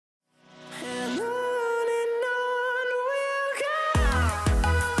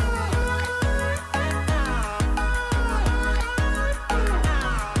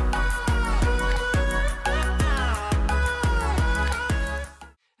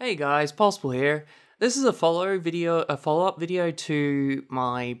Hey guys, Possible here. This is a follow-up video to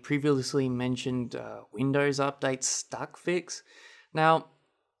my previously mentioned Windows update stuck fix. Now,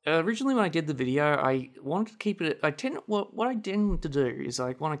 originally when I did the video, I wanted to keep it. What I tend to do is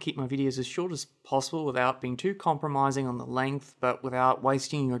I want to keep my videos as short as possible without being too compromising on the length, but without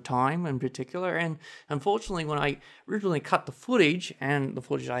wasting your time in particular. And unfortunately, when I originally cut the footage, and the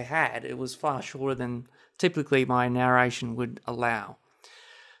footage I had, it was far shorter than typically my narration would allow.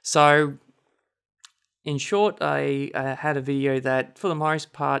 So, in short, I had a video that, for the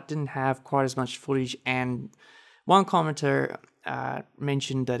most part, didn't have quite as much footage, and one commenter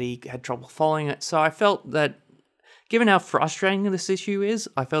mentioned that he had trouble following it. So I felt that, given how frustrating this issue is,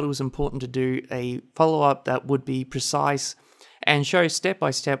 I felt it was important to do a follow-up that would be precise and show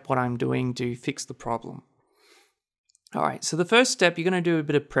step-by-step what I'm doing to fix the problem. Alright, so the first step, you're going to do a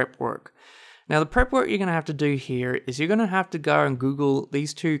bit of prep work. Now, the prep work you're going to have to do here is you're going to have to go and Google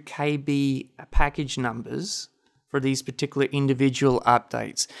these two KB package numbers for these particular individual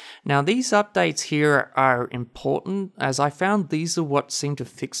updates. Now, these updates here are important, as I found these are what seem to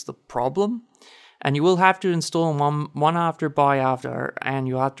fix the problem. And you will have to install them one after, and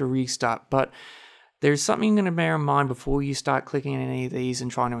you'll have to restart. But there's something you're going to bear in mind before you start clicking on any of these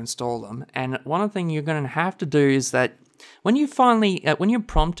and trying to install them. And one other thing you're going to have to do is that when you when you're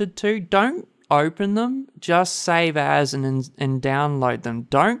prompted to, don't open them, just save as and download them.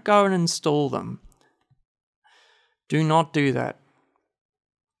 Don't go and install them. Do not do that.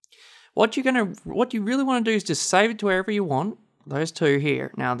 What you really want to do is just save it to wherever you want. Those two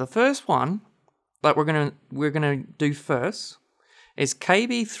here. Now, the first one that we're gonna do first is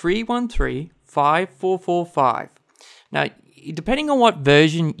KB3135445. Now, depending on what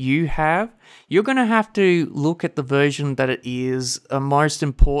version you have, you're going to have to look at the version that it is most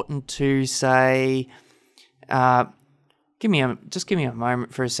important to, say, give me a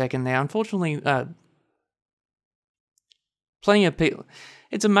moment for a second there. Unfortunately, plenty of people.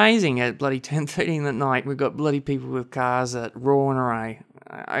 It's amazing at bloody 10:30 at night. We've got bloody people with cars at raw and array.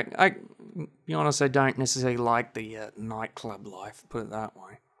 I be honest, I don't necessarily like the nightclub life, put it that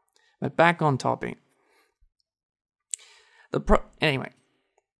way. But back on topic. Anyway,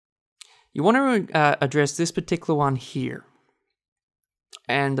 you want to address this particular one here.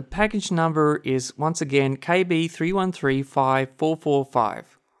 And the package number is, once again, KB3135445.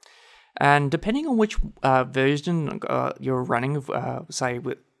 And depending on which version you're running, say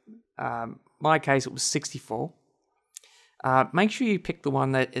with my case it was 64, make sure you pick the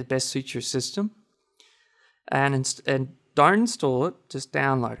one that best suits your system. And don't install it, just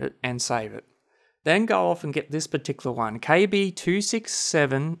download it and save it. Then go off and get this particular one,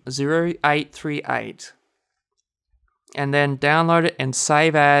 KB2670838. And then download it and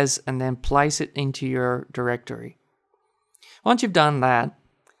save as, and then place it into your directory. Once you've done that,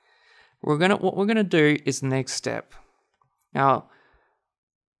 what we're gonna do is the next step. Now,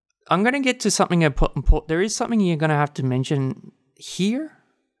 I'm gonna get to something important. There is something you're gonna have to mention here.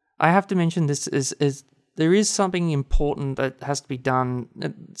 I have to mention this is there is something important that has to be done.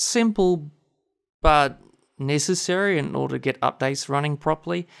 Simple, but necessary in order to get updates running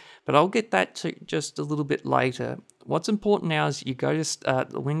properly. But I'll get that to just a little bit later. What's important now is you go to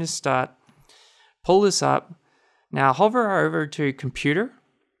the Windows Start, pull this up. Now hover over to Computer,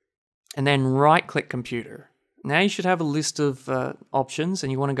 and then right-click Computer. Now you should have a list of options,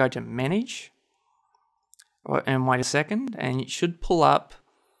 and you want to go to Manage, and wait a second, and it should pull up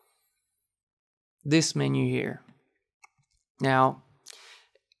this menu here. Now,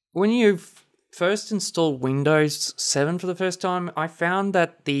 when you've first installed Windows 7 for the first time, I found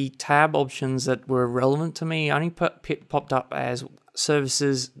that the tab options that were relevant to me only popped up as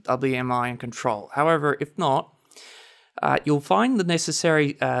Services, WMI, and Control. However, if not, you'll find the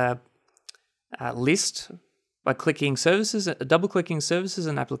necessary list by clicking Services, double-clicking Services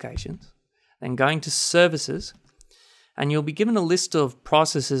and Applications, then going to Services, and you'll be given a list of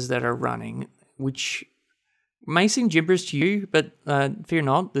processes that are running, which may seem gibberish to you, but fear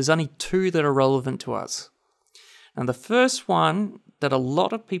not, there's only two that are relevant to us. And the first one that a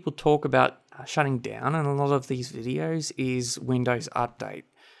lot of people talk about shutting down in a lot of these videos is Windows Update.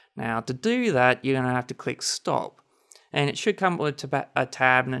 Now, to do that, you're going to have to click Stop. And it should come with a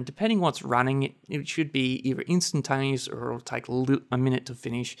tab, and depending on what's running, it should be either instantaneous or it'll take a minute to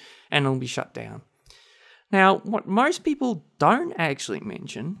finish, and it'll be shut down. Now, what most people don't actually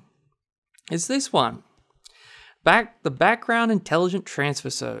mention is this one. The background intelligent transfer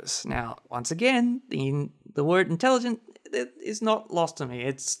service. Now, once again, the word intelligent is not lost to me.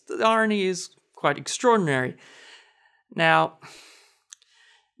 The irony is quite extraordinary. Now,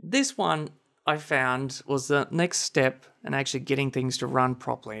 this one I found was the next step in actually getting things to run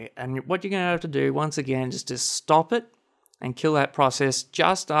properly. And what you're going to have to do, once again, is to stop it and kill that process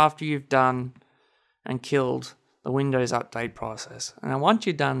just after you've done and killed the Windows update process. And once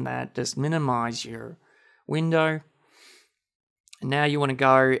you've done that, just minimize your window. And now you want to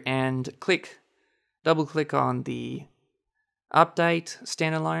go and double click on the update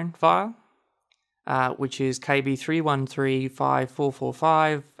standalone file, which is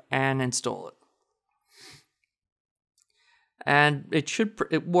KB313545, and install it. And it should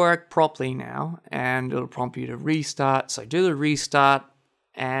work properly now, and it'll prompt you to restart. So do the restart,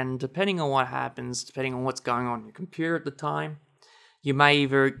 and depending on what happens, depending on what's going on your computer at the time, you may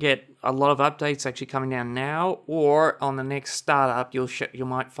either get a lot of updates actually coming down now, or on the next startup, you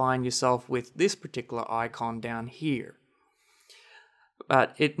might find yourself with this particular icon down here.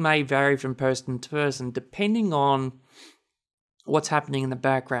 But it may vary from person to person, depending on what's happening in the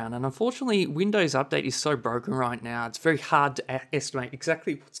background. And unfortunately, Windows Update is so broken right now, it's very hard to estimate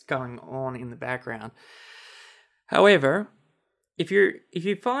exactly what's going on in the background. However, if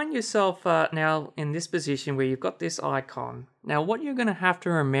you find yourself now in this position where you've got this icon, now what you're going to have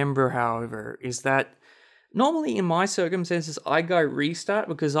to remember, however, is that normally in my circumstances, I go restart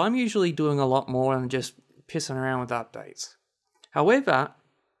because I'm usually doing a lot more than just pissing around with updates. However,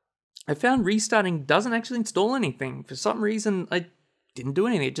 I found restarting doesn't actually install anything. For some reason, I didn't do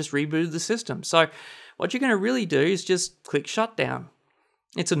anything. It just rebooted the system. So what you're going to really do is just click shutdown.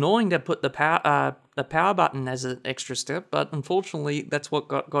 It's annoying to put the power button as an extra step, but unfortunately, that's what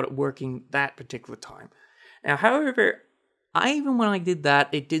got it working that particular time. Now, however, even when I did that,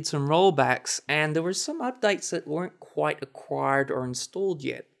 it did some rollbacks, and there were some updates that weren't quite acquired or installed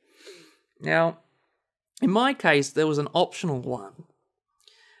yet. Now, in my case, there was an optional one.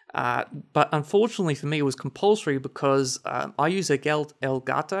 But unfortunately for me, it was compulsory because I use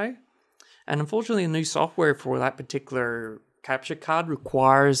Elgato, and unfortunately, the new software for that particular capture card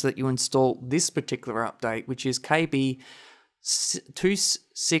requires that you install this particular update, which is KB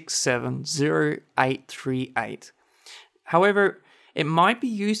 2670838. However, it might be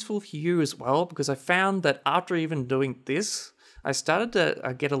useful for you as well, because I found that after even doing this, I started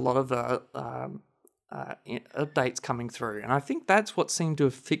to get a lot of updates coming through, and I think that's what seemed to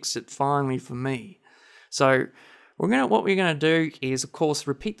have fixed it finally for me. So what we're gonna do is, of course,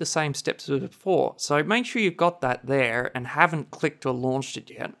 repeat the same steps as before. So make sure you've got that there and haven't clicked or launched it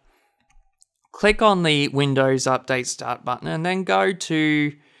yet. Click on the Windows Update Start button, and then go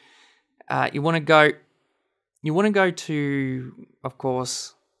to you want to go to, of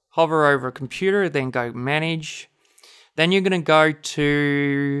course, hover over a computer, then go Manage. Then you're going to go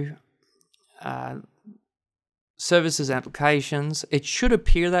to Services Applications. It should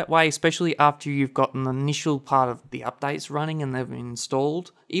appear that way, especially after you've gotten the initial part of the updates running and they've been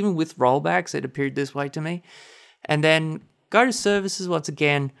installed. Even with rollbacks, it appeared this way to me. And then go to Services once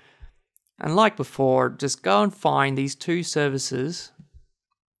again. And like before, just go and find these two services.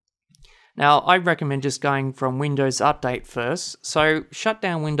 Now, I recommend just going from Windows Update first. So shut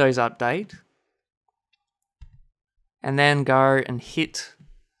down Windows Update. And then go and hit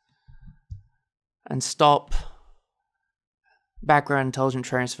and stop Background Intelligent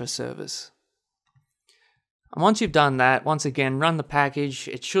Transfer Service. And once you've done that, once again, run the package.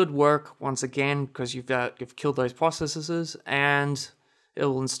 It should work once again because you've killed those processes, and it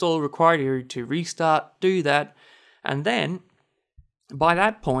will install. Require you to restart, do that, and then by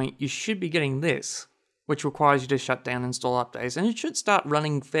that point you should be getting this, which requires you to shut down install updates, and it should start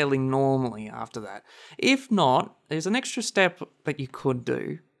running fairly normally after that. If not, there's an extra step that you could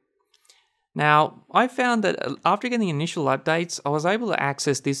do. Now, I found that after getting the initial updates, I was able to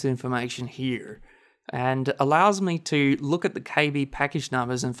access this information here, and allows me to look at the KB package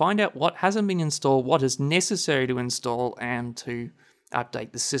numbers and find out what hasn't been installed, what is necessary to install, and to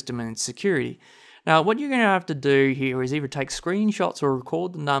update the system and its security. Now, what you're going to have to do here is either take screenshots or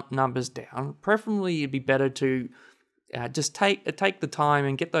record the numbers down. Preferably, it'd be better to just take the time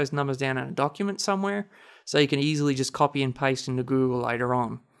and get those numbers down in a document somewhere, so you can easily just copy and paste into Google later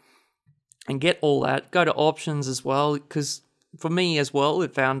on. And get all that. Go to options as well, because for me as well,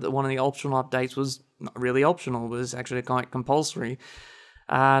 it found that one of the optional updates was not really optional, it was actually quite compulsory.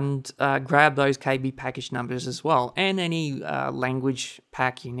 And grab those KB package numbers as well, and any language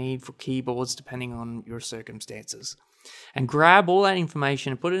pack you need for keyboards depending on your circumstances. And grab all that information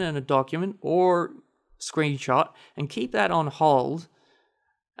and put it in a document or screenshot and keep that on hold.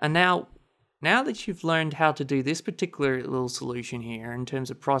 And now that you've learned how to do this particular little solution here in terms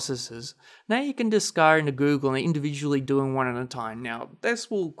of processes, now you can just go into Google and individually doing one at a time. Now, this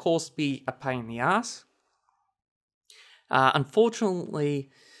will of course be a pain in the ass. Unfortunately,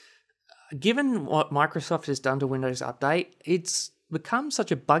 given what Microsoft has done to Windows Update, it's become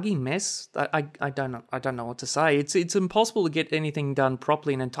such a buggy mess that I don't know what to say. It's impossible to get anything done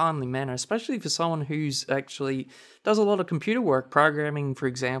properly in a timely manner, especially for someone who's actually does a lot of computer work, programming, for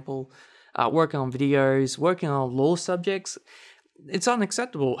example, working on videos, working on law subjects. It's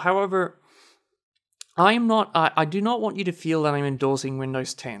unacceptable. However, I do not want you to feel that I'm endorsing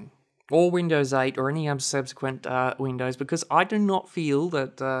Windows 10 or Windows 8 or any other subsequent Windows, because I do not feel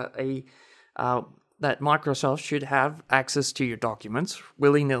that that Microsoft should have access to your documents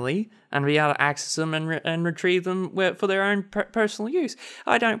willy-nilly and be able to access them and retrieve them for their own personal use.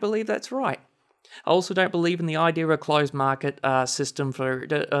 I don't believe that's right. I also don't believe in the idea of a closed market system for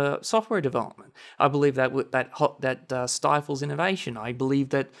software development. I believe that stifles innovation. I believe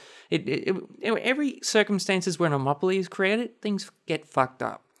that every circumstances where a monopoly is created, things get fucked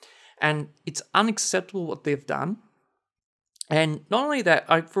up. And it's unacceptable what they've done. And not only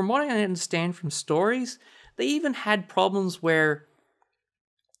that, from what I understand from stories, they even had problems where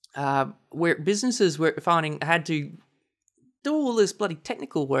businesses were had to do all this bloody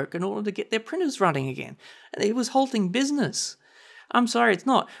technical work in order to get their printers running again. And it was halting business. I'm sorry, it's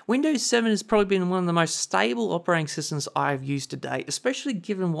not. Windows 7 has probably been one of the most stable operating systems I've used to date, especially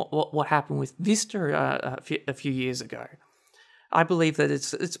given what happened with Vista a few years ago. I believe that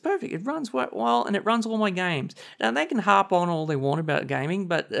it's perfect. It runs well, and it runs all my games. Now, they can harp on all they want about gaming,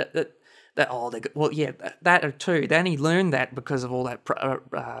 but that too. They only learned that because of all that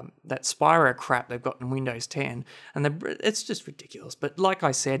Spyro crap they've got in Windows 10, and it's just ridiculous. But like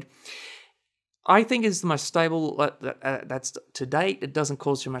I said, I think it's the most stable that's to date. It doesn't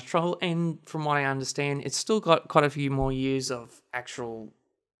cause too much trouble, and from what I understand, it's still got quite a few more years of actual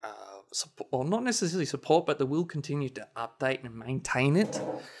support, or not necessarily support, but they will continue to update and maintain it.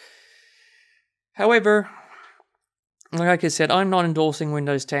 However, like I said, I'm not endorsing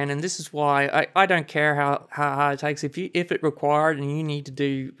Windows 10, and this is why I don't care how hard it takes. If it required and you need to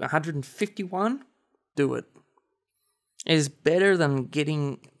do 151, do it. It is better than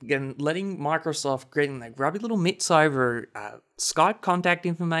letting Microsoft getting their grubby little mitts over Skype contact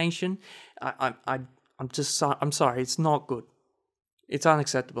information. I'm sorry, it's not good. It's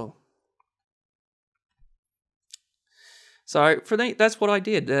unacceptable. So for me, that's what I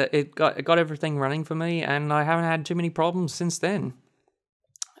did. It got everything running for me, and I haven't had too many problems since then.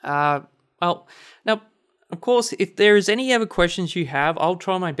 Well, now, of course, if there is any other questions you have, I'll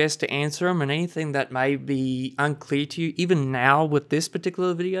try my best to answer them, and anything that may be unclear to you, even now with this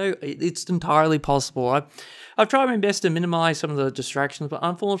particular video, it's entirely possible. I've tried my best to minimize some of the distractions, but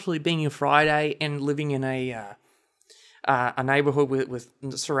unfortunately, being a Friday and living in a neighborhood with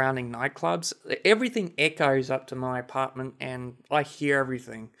surrounding nightclubs, everything echoes up to my apartment, and I hear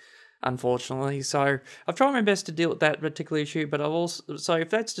everything, unfortunately. So I've tried my best to deal with that particular issue, but so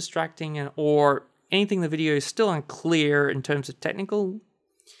if that's distracting or anything in the video is still unclear in terms of technical,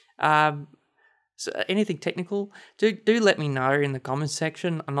 so anything technical, do let me know in the comments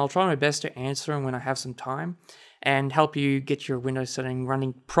section, and I'll try my best to answer them when I have some time and help you get your Windows setting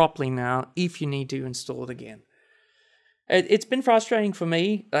running properly now if you need to install it again. It's been frustrating for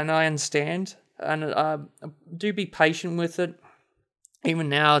me, and I understand, and do be patient with it. Even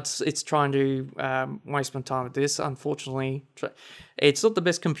now, it's trying to waste my time with this. Unfortunately, it's not the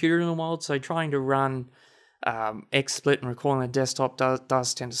best computer in the world, so trying to run XSplit and record on a desktop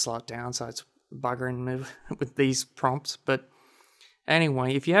does tend to slow it down, so it's buggering me with these prompts. But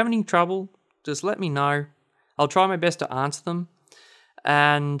anyway, if you have any trouble, just let me know. I'll try my best to answer them,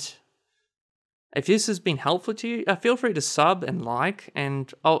 and if this has been helpful to you, feel free to sub and like,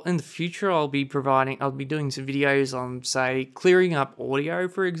 and in the future I'll be doing some videos on, say, clearing up audio,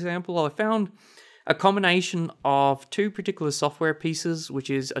 for example. I found a combination of two particular software pieces, which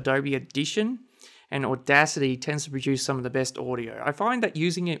is Adobe Audition and Audacity, tends to produce some of the best audio. I find that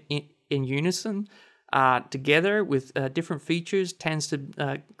using it in unison together with different features tends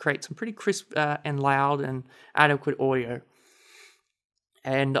to create some pretty crisp and loud and adequate audio.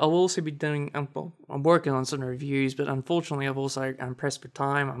 And I'll also be doing, I'm working on some reviews, but unfortunately I'm pressed for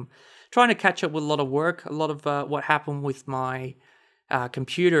time. I'm trying to catch up with a lot of work. A lot of what happened with my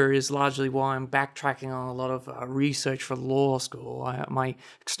computer is largely why I'm backtracking on a lot of research for law school. My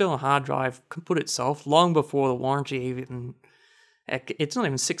external hard drive kaput itself long before the warranty even, it's not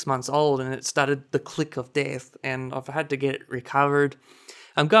even 6 months old, and it started the click of death, and I've had to get it recovered.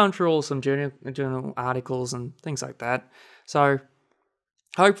 I'm going through all some journal articles and things like that. So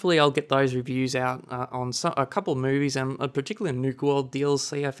hopefully I'll get those reviews out on a couple of movies, and particularly Nuke World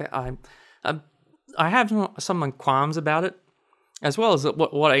DLC. I have some qualms about it, as well as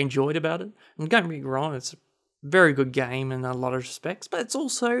what I enjoyed about it. And don't get me wrong, it's very good game in a lot of respects, but it's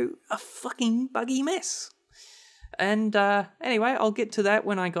also a fucking buggy mess. And anyway, I'll get to that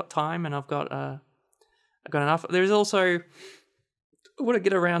when I got time and I've got enough. There's also, I want to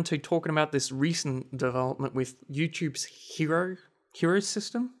get around to talking about this recent development with YouTube's hero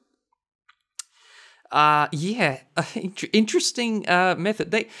system. Interesting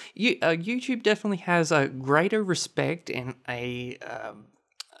method. YouTube definitely has a greater respect and they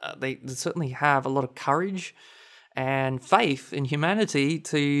certainly have a lot of courage and faith in humanity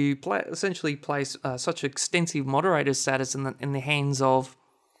to essentially place such extensive moderator status in the hands of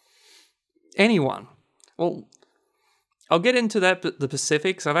anyone. Well, I'll get into that, but the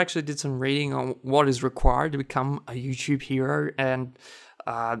specifics. I've actually did some reading on what is required to become a YouTube hero and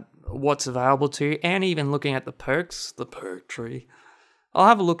what's available to you, and even looking at the perks, the perk tree. I'll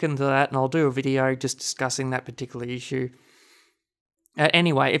have a look into that, and I'll do a video just discussing that particular issue.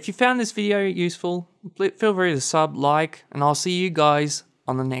 Anyway, if you found this video useful, feel free to sub, like, and I'll see you guys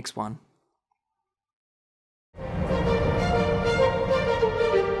on the next one.